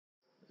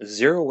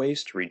Zero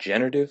Waste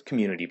Regenerative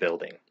Community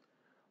Building.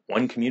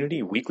 One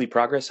Community Weekly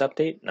Progress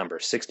Update number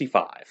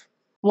 65.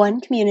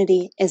 One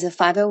Community is a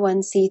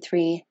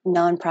 501c3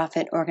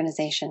 nonprofit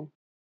organization.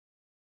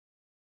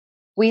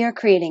 We are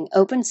creating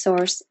open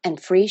source and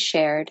free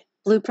shared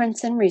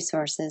blueprints and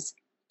resources,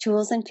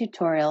 tools and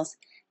tutorials,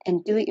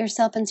 and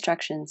do-it-yourself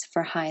instructions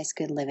for highest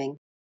good living.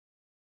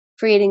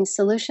 Creating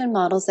solution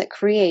models that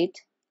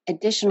create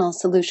additional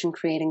solution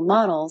creating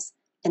models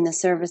in the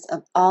service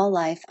of all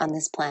life on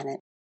this planet.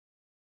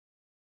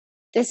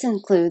 This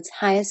includes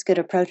highest good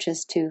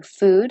approaches to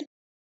food,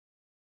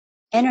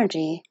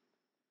 energy,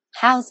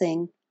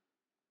 housing,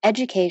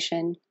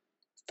 education,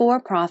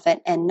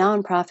 for-profit and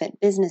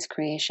nonprofit business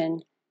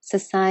creation,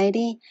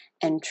 society,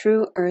 and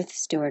true earth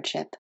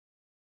stewardship.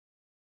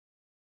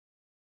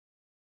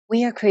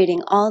 We are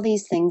creating all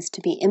these things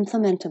to be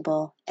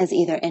implementable as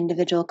either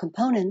individual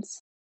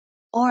components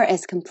or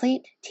as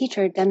complete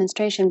teacher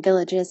demonstration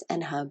villages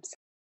and hubs.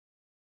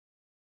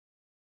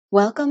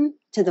 Welcome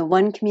to the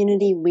One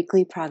Community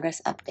Weekly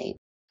Progress Update.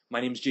 My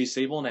name is Jay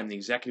Sable, and I'm the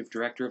Executive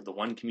Director of the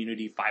One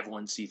Community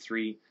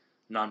 501c3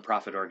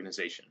 nonprofit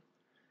organization.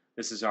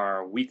 This is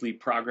our weekly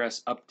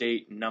progress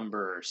update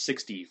number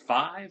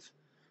 65,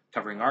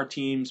 covering our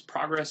team's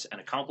progress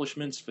and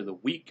accomplishments for the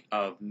week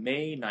of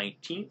May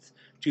 19th,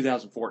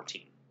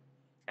 2014.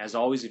 As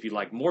always, if you'd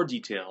like more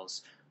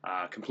details,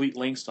 complete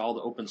links to all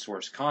the open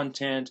source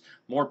content,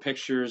 more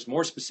pictures,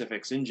 more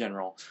specifics in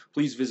general,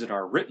 please visit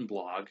our written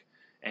blog.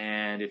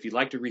 And if you'd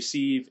like to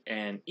receive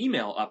an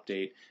email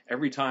update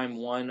every time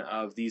one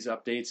of these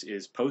updates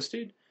is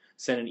posted,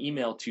 send an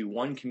email to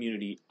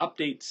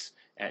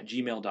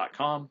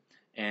onecommunityupdates@gmail.com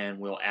and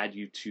we'll add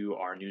you to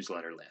our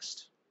newsletter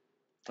list.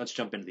 Let's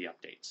jump into the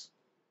updates.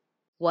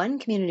 One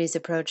Community's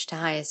approach to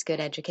highest good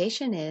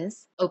education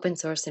is open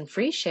source and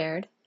free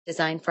shared,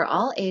 designed for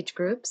all age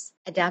groups,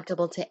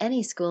 adaptable to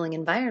any schooling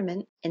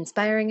environment,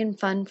 inspiring and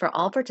fun for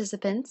all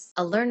participants,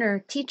 a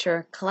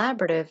learner-teacher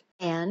collaborative,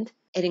 and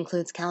it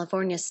includes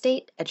California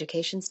state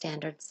education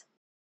standards.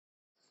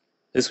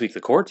 This week,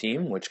 the core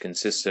team, which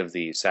consists of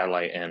the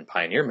Satellite and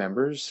Pioneer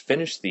members,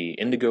 finished the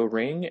Indigo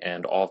Ring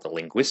and all of the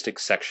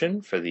linguistics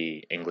section for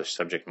the English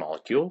subject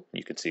molecule.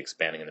 You can see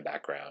expanding in the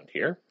background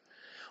here.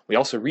 We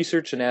also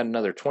researched and added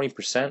another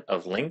 20%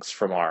 of links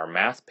from our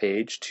math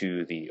page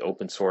to the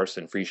open source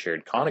and free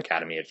shared Khan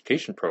Academy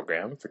education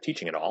program for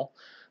teaching it all.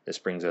 This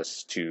brings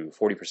us to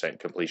 40%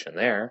 completion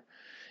there.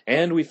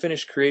 And we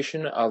finished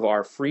creation of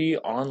our free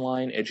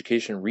online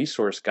education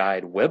resource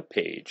guide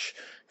webpage,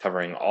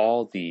 covering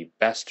all the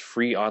best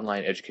free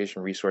online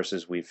education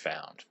resources we've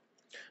found.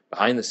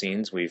 Behind the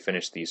scenes, we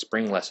finished the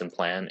spring lesson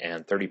plan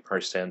and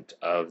 30%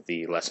 of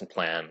the lesson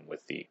plan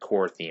with the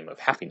core theme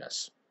of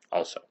happiness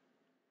also.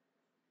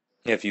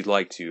 If you'd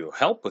like to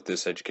help with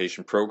this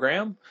education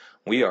program,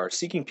 we are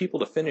seeking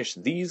people to finish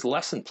these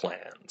lesson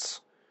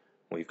plans.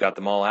 We've got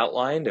them all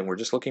outlined, and we're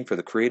just looking for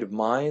the creative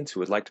minds who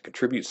would like to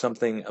contribute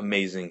something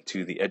amazing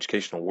to the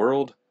educational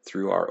world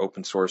through our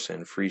open source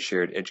and free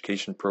shared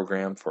education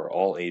program for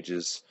all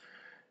ages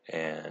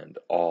and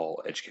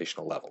all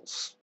educational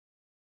levels.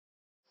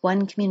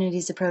 One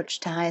Community's approach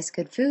to highest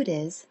good food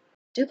is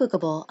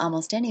duplicable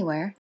almost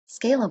anywhere,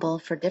 scalable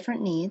for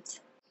different needs,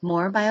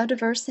 more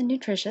biodiverse and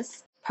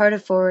nutritious, part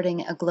of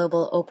forwarding a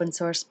global open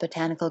source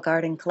botanical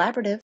garden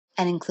collaborative,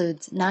 and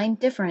includes 9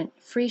 different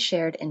free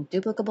shared and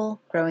duplicable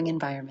growing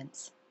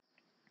environments.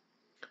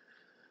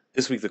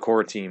 This week, the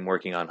core team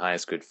working on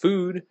highest good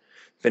food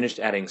finished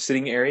adding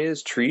sitting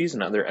areas, trees,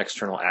 and other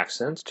external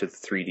accents to the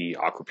 3D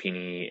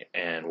Aquapini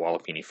and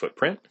Wallapini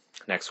footprint.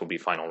 Next will be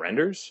final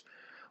renders.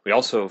 We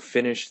also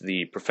finished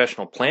the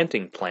professional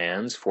planting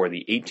plans for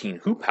the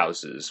 18 hoop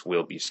houses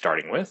we'll be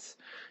starting with.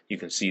 You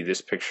can see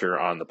this picture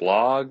on the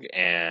blog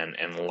and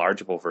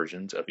enlargeable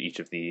versions of each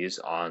of these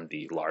on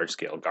the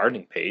large-scale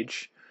gardening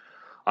page.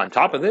 On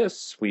top of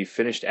this, we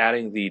finished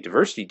adding the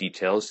diversity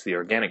details to the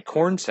organic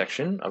corn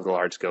section of the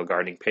large-scale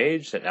gardening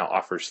page that now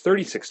offers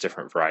 36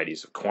 different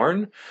varieties of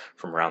corn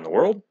from around the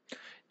world,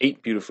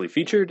 8 beautifully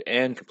featured,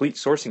 and complete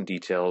sourcing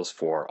details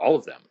for all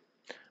of them.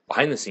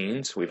 Behind the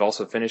scenes, we've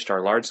also finished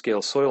our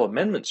large-scale soil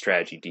amendment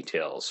strategy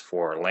details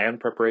for land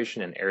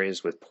preparation in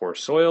areas with poor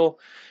soil,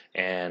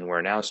 and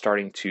we're now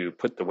starting to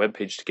put the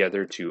webpage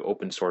together to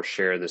open source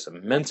share this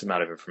immense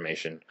amount of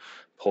information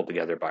pulled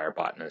together by our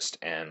botanists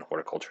and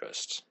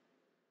horticulturists.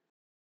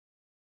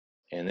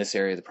 In this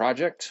area of the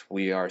project,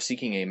 we are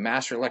seeking a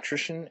master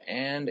electrician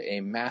and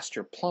a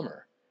master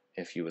plumber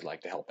if you would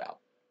like to help out.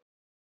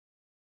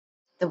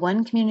 The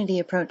One Community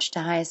approach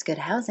to highest good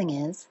housing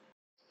is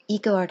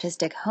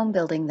eco-artistic home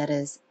building that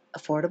is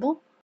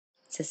affordable,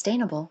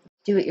 sustainable,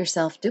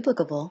 do-it-yourself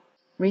duplicable,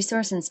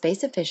 resource and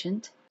space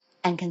efficient,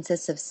 and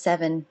consists of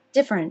 7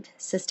 different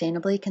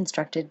sustainably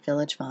constructed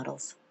village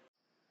models.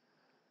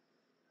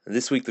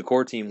 This week, the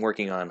core team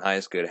working on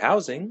highest good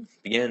housing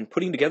began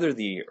putting together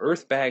the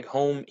Earthbag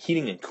Home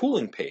Heating and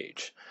Cooling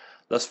page.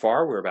 Thus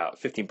far, we're about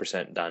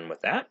 15% done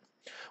with that.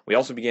 We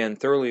also began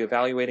thoroughly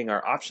evaluating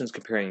our options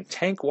comparing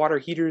tank water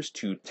heaters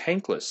to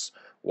tankless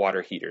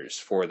water heaters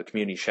for the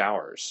community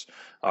showers.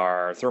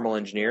 Our thermal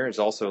engineer is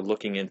also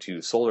looking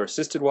into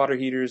solar-assisted water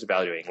heaters,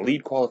 evaluating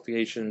LEED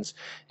qualifications,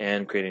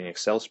 and creating an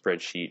Excel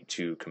spreadsheet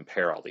to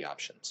compare all the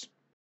options.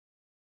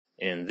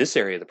 In this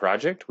area of the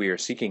project, we are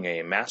seeking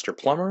a master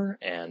plumber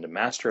and a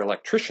master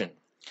electrician.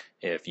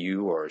 If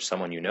you or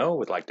someone you know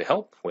would like to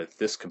help with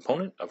this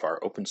component of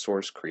our open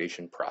source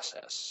creation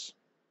process.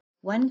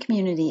 One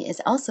community is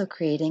also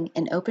creating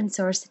an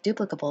open-source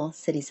duplicable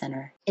city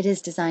center. It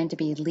is designed to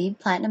be LEED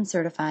Platinum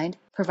certified,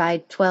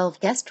 provide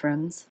 12 guest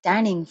rooms,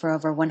 dining for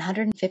over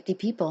 150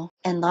 people,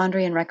 and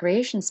laundry and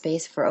recreation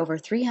space for over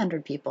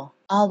 300 people,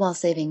 all while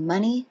saving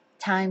money,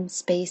 time,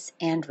 space,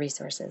 and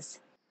resources.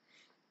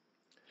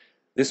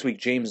 This week,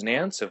 James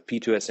Nance of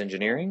P2S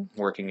Engineering,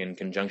 working in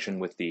conjunction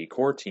with the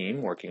core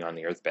team working on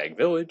the Earthbag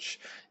Village,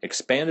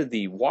 expanded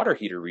the water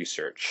heater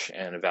research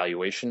and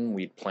evaluation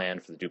we'd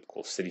planned for the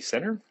Duplicable City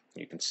Center.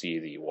 You can see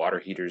the water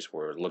heaters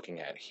we're looking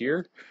at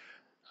here.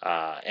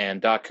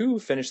 And Daku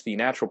finished the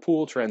natural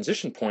pool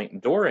transition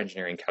point door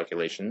engineering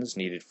calculations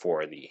needed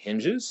for the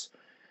hinges.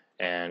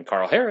 And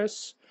Carl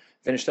Harris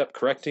finished up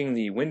correcting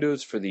the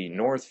windows for the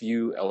north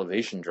view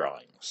elevation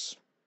drawings.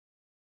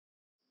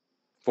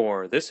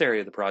 For this area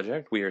of the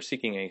project, we are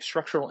seeking a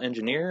structural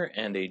engineer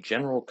and a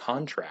general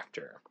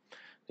contractor.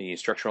 The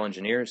structural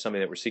engineer is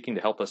somebody that we're seeking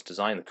to help us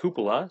design the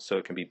cupola so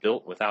it can be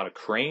built without a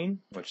crane,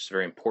 which is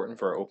very important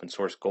for our open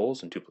source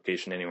goals and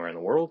duplication anywhere in the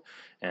world.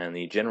 And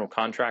the general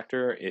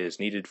contractor is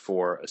needed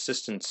for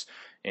assistance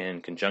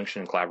in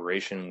conjunction and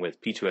collaboration with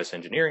P2S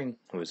Engineering,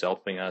 who is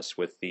helping us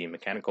with the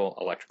mechanical,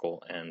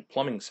 electrical, and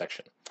plumbing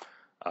section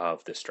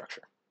of this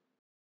structure.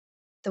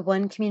 The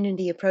one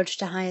community approach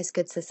to highest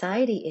good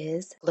society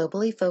is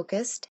globally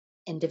focused,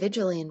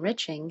 individually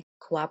enriching,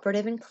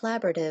 cooperative and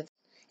collaborative,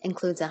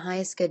 includes a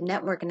highest good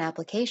network and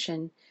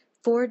application,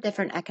 4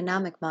 different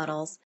economic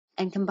models,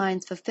 and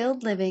combines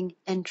fulfilled living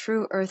and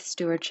true earth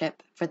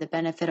stewardship for the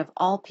benefit of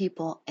all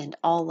people and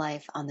all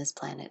life on this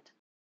planet.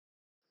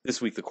 This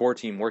week, the core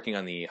team working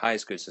on the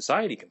highest good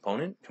society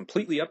component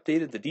completely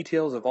updated the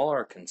details of all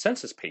our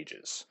consensus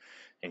pages,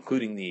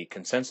 including the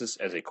consensus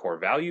as a core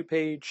value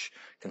page,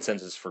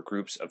 consensus for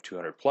groups of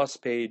 200 plus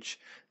page,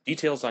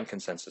 details on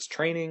consensus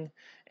training,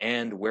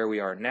 and where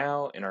we are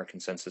now in our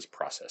consensus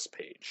process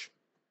page.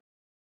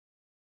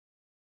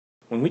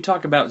 When we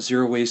talk about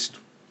zero waste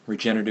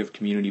regenerative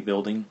community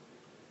building,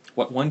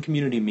 what one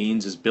community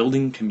means is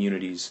building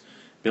communities,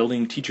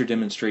 building teacher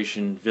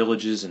demonstration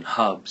villages and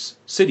hubs,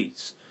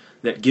 cities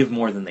that give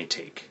more than they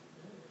take.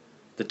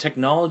 The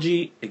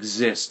technology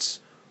exists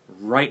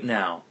right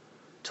now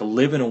to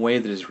live in a way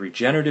that is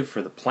regenerative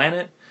for the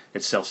planet,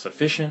 it's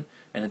self-sufficient,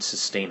 and it's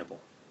sustainable.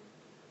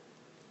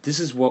 This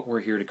is what we're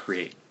here to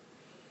create.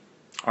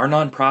 Our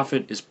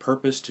nonprofit is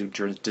purposed to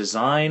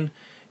design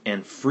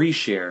and free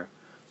share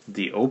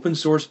the open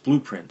source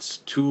blueprints,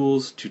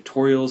 tools,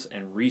 tutorials,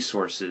 and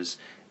resources,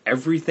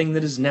 everything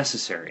that is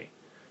necessary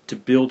to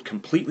build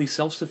completely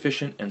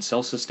self-sufficient and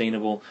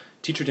self-sustainable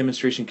teacher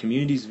demonstration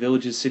communities,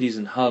 villages, cities,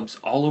 and hubs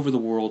all over the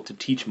world to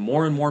teach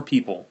more and more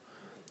people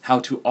how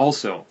to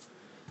also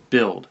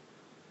build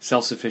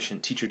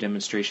self-sufficient teacher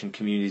demonstration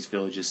communities,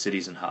 villages,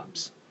 cities, and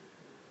hubs.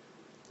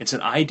 It's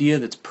an idea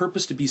that's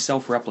purposed to be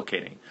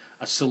self-replicating,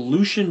 a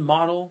solution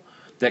model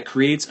that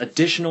creates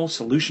additional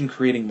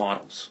solution-creating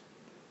models.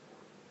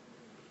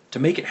 To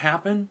make it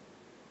happen,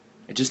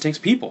 it just takes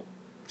people,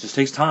 it just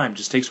takes time, it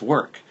just takes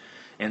work.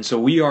 And so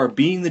we are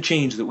being the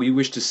change that we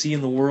wish to see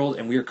in the world,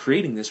 and we are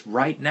creating this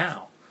right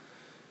now.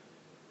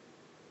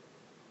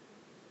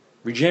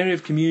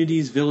 Regenerative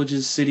communities,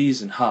 villages,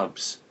 cities, and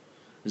hubs.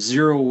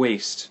 Zero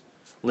waste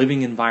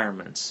living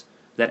environments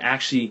that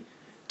actually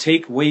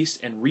take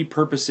waste and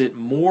repurpose it,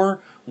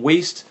 more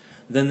waste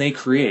than they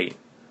create.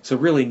 So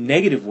really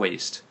negative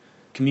waste,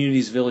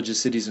 communities, villages,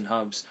 cities, and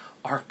hubs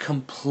are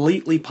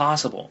completely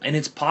possible. And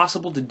it's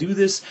possible to do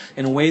this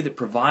in a way that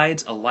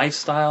provides a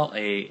lifestyle,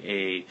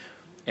 an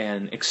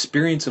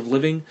experience of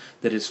living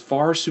that is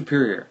far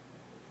superior,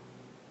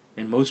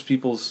 in most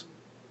people's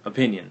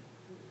opinion,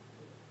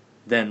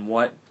 than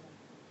what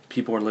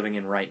people are living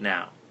in right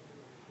now.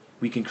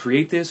 We can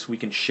create this, we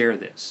can share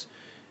this.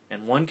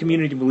 And one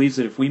community believes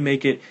that if we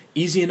make it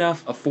easy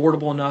enough,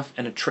 affordable enough,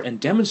 and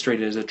demonstrate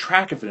it as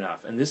attractive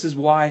enough, and this is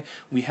why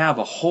we have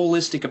a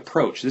holistic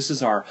approach. This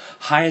is our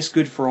highest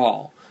good for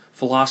all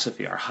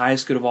philosophy, our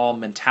highest good of all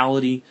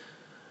mentality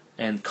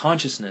and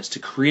consciousness, to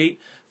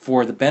create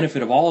for the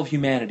benefit of all of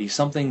humanity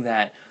something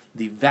that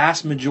the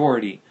vast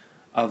majority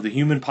of the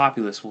human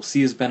populace will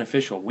see as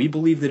beneficial. We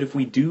believe that if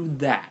we do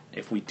that,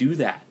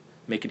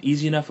 make it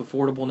easy enough,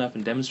 affordable enough,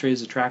 and demonstrate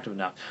as attractive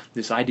enough,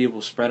 this idea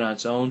will spread on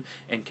its own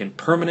and can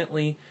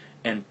permanently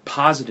and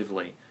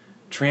positively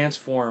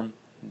transform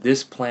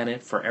this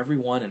planet for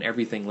everyone and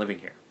everything living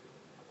here.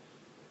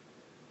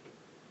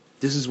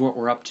 This is what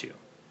we're up to.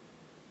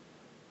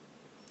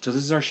 So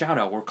this is our shout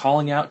out. We're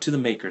calling out to the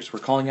makers. We're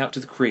calling out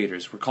to the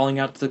creators. We're calling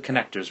out to the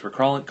connectors. We're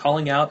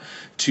calling out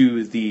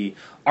to the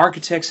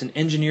architects and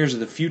engineers of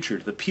the future,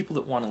 to the people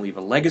that want to leave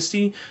a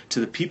legacy,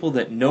 to the people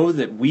that know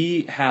that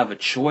we have a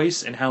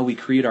choice in how we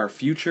create our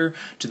future,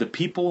 to the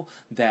people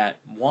that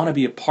want to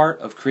be a part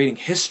of creating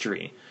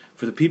history,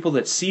 for the people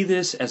that see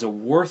this as a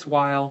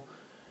worthwhile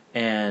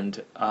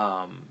and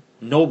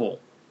noble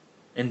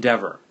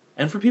endeavor.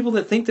 And for people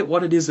that think that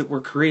what it is that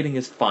we're creating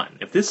is fun.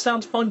 If this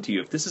sounds fun to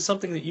you, if this is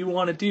something that you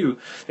want to do,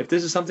 if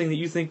this is something that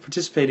you think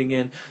participating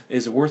in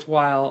is a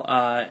worthwhile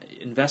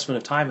investment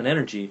of time and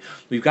energy,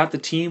 we've got the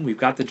team, we've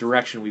got the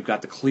direction, we've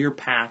got the clear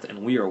path,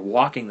 and we are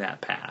walking that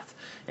path.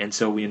 And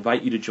so we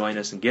invite you to join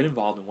us and get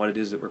involved in what it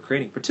is that we're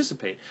creating.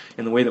 Participate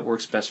in the way that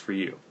works best for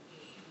you.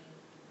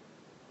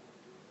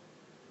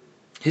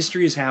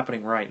 History is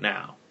happening right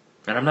now.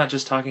 And I'm not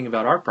just talking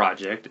about our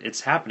project,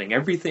 it's happening.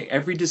 Every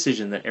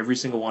decision that every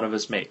single one of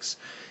us makes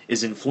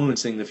is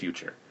influencing the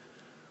future.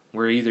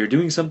 We're either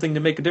doing something to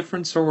make a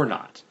difference or we're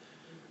not.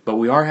 But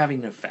we are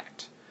having an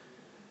effect.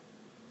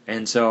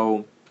 And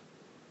so,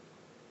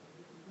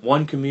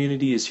 one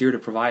community is here to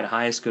provide a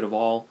highest good of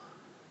all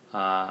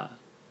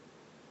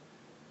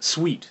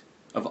suite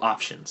of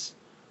options.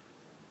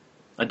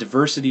 A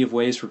diversity of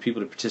ways for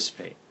people to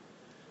participate.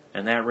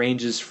 And that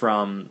ranges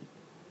from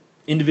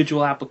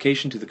individual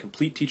application to the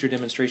complete teacher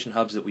demonstration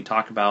hubs that we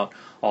talk about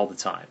all the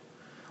time.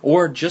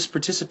 Or just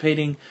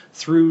participating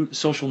through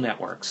social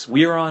networks.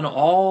 We are on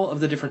all of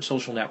the different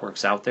social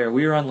networks out there.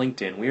 We are on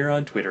LinkedIn, we are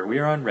on Twitter, we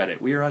are on Reddit,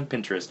 we are on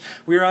Pinterest,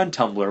 we are on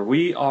Tumblr,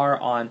 we are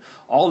on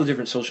all the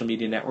different social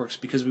media networks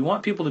because we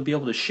want people to be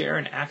able to share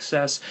and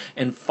access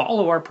and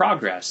follow our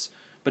progress,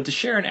 but to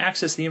share and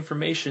access the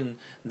information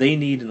they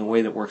need in the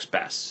way that works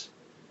best.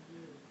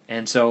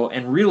 And so,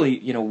 and really,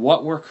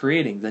 what we're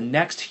creating, the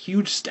next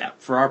huge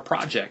step for our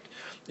project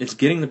is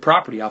getting the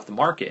property off the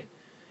market.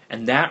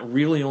 And that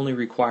really only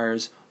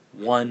requires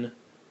one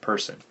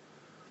person.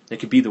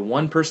 It could be the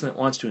one person that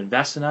wants to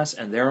invest in us,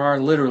 and there are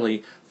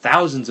literally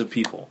thousands of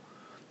people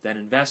that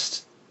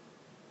invest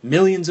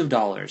millions of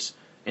dollars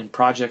in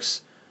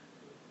projects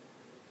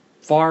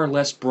far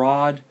less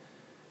broad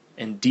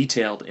and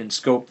detailed in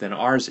scope than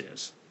ours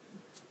is.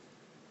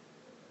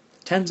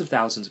 Tens of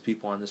thousands of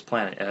people on this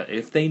planet,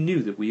 if they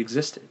knew that we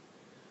existed,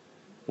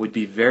 would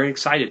be very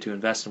excited to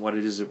invest in what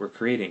it is that we're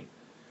creating,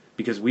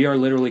 because we are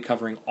literally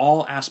covering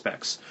all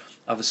aspects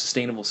of a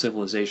sustainable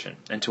civilization.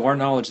 And to our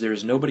knowledge, there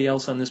is nobody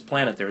else on this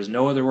planet, there is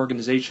no other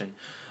organization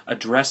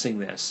addressing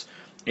this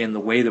in the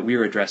way that we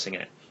are addressing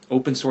it.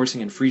 Open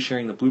sourcing and free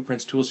sharing the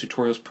blueprints, tools,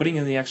 tutorials, putting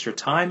in the extra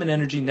time and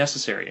energy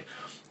necessary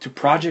to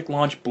project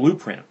launch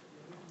Blueprint,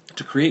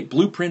 to create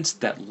blueprints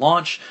that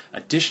launch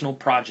additional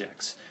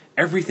projects.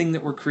 Everything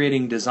that we're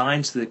creating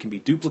designed so that it can be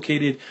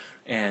duplicated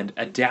and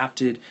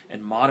adapted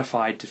and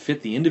modified to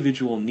fit the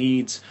individual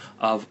needs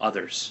of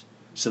others,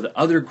 so that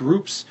other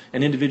groups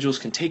and individuals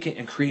can take it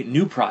and create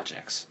new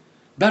projects,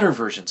 better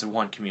versions of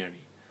one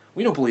community.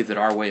 We don't believe that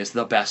our way is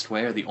the best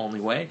way or the only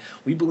way.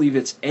 We believe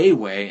it's a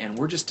way, and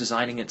we're just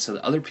designing it so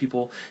that other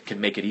people can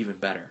make it even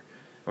better.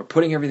 We're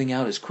putting everything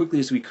out as quickly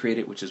as we create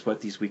it, which is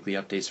what these weekly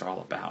updates are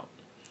all about.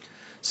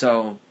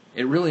 So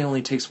it really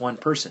only takes one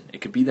person.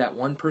 It could be that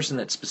one person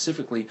that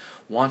specifically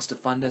wants to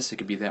fund us. It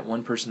could be that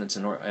one person that's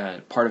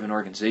part of an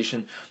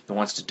organization that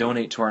wants to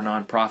donate to our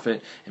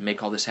nonprofit and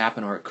make all this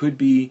happen. Or it could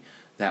be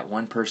that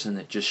one person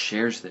that just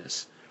shares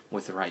this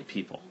with the right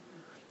people.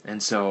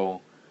 And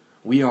so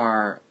we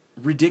are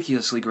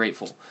ridiculously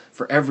grateful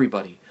for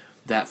everybody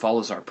that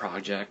follows our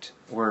project.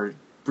 We're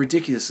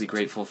ridiculously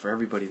grateful for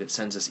everybody that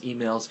sends us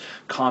emails,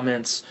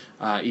 comments,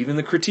 even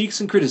the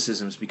critiques and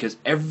criticisms, because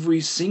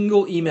every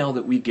single email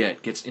that we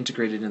get gets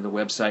integrated in the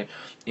website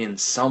in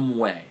some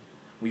way.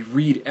 We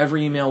read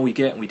every email we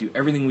get, and we do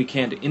everything we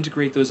can to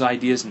integrate those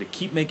ideas and to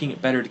keep making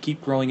it better, to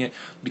keep growing it,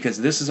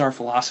 because this is our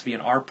philosophy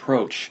and our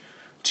approach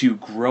to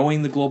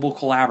growing the global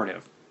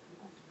collaborative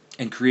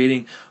and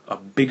creating a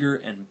bigger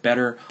and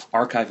better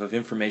archive of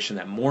information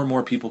that more and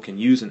more people can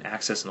use and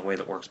access in the way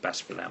that works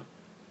best for them.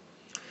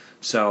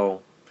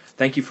 So,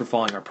 thank you for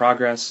following our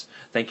progress.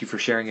 Thank you for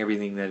sharing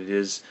everything that it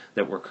is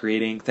that we're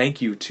creating. Thank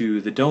you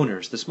to the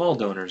donors, the small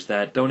donors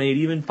that donate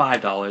even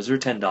 $5 or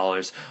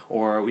 $10,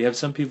 or we have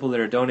some people that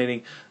are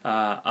donating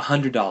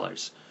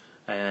 $100.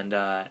 And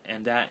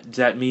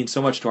that means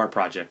so much to our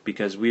project,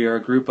 because we are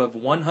a group of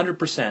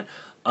 100%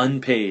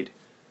 unpaid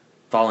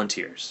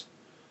volunteers.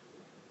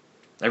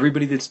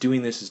 Everybody that's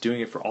doing this is doing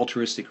it for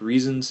altruistic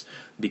reasons,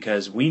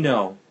 because we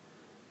know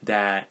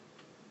that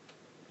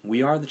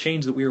we are the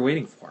change that we are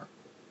waiting for.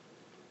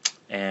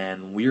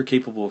 And we are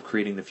capable of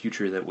creating the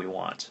future that we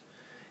want.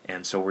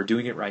 And so we're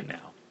doing it right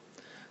now.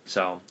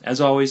 So,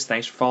 as always,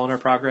 thanks for following our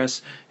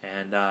progress.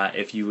 And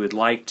if you would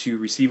like to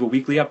receive a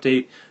weekly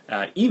update,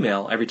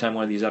 email every time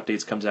one of these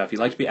updates comes out. If you'd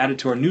like to be added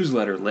to our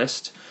newsletter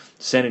list,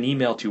 send an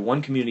email to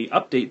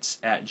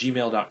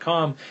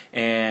onecommunityupdates@gmail.com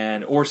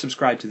or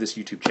subscribe to this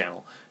YouTube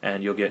channel,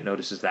 and you'll get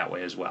notices that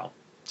way as well.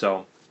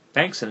 So,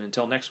 thanks, and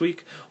until next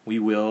week, we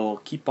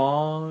will keep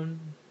on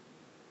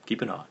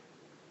keeping on.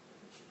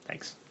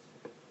 Thanks.